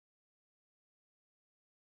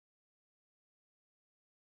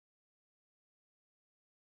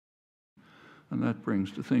And that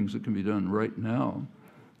brings to things that can be done right now.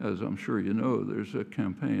 As I'm sure you know, there's a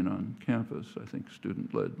campaign on campus, I think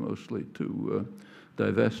student-led mostly, to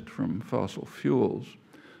divest from fossil fuels.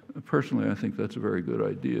 Personally, I think that's a very good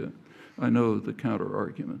idea. I know the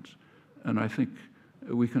counter-arguments, and I think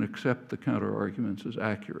we can accept the counter-arguments as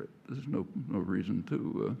accurate. There's no reason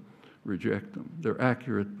to reject them. They're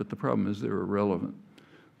accurate, but the problem is they're irrelevant.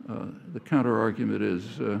 The counter-argument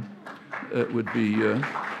is, it would be,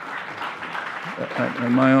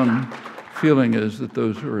 and my own feeling is that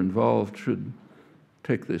those who are involved should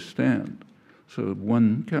take this stand. So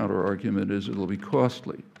one counter-argument is it'll be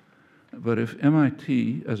costly. But if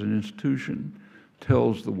MIT as an institution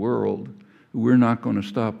tells the world we're not going to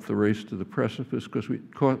stop the race to the precipice because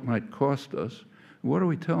it might cost us, what are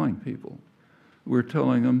we telling people? We're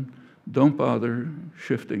telling them, don't bother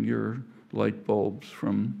shifting your light bulbs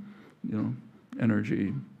from,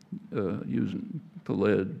 energy using to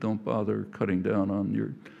lead. Don't bother cutting down on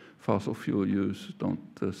your fossil fuel use. Don't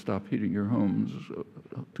stop heating your homes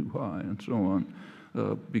too high, and so on,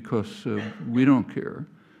 because we don't care.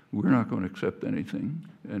 We're not going to accept anything,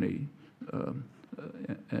 any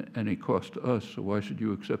cost to us, so why should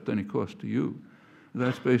you accept any cost to you?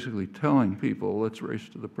 That's basically telling people, let's race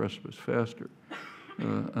to the precipice faster.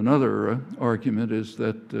 Another argument is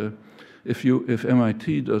that if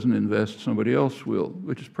MIT doesn't invest, somebody else will,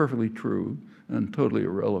 which is perfectly true and totally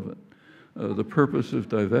irrelevant. The purpose of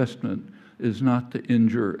divestment is not to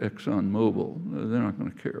injure ExxonMobil. They're not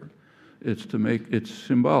going to care. It's to it's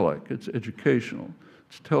symbolic, it's educational.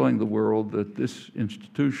 It's telling the world that this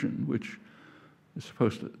institution, which is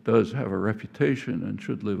does have a reputation and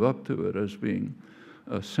should live up to it as being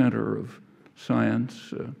a center of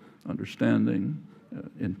science, understanding,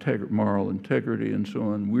 moral integrity, and so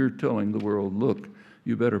on. We're telling the world, look,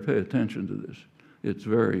 you better pay attention to this. It's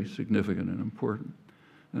very significant and important.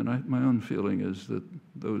 And my own feeling is that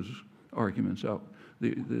those arguments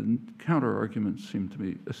the counter-arguments seem to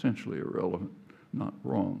me essentially irrelevant, not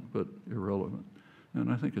wrong, but irrelevant.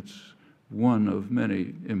 And I think it's one of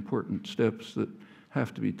many important steps that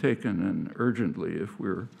have to be taken, and urgently, if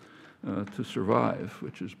we're to survive,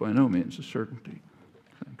 which is by no means a certainty.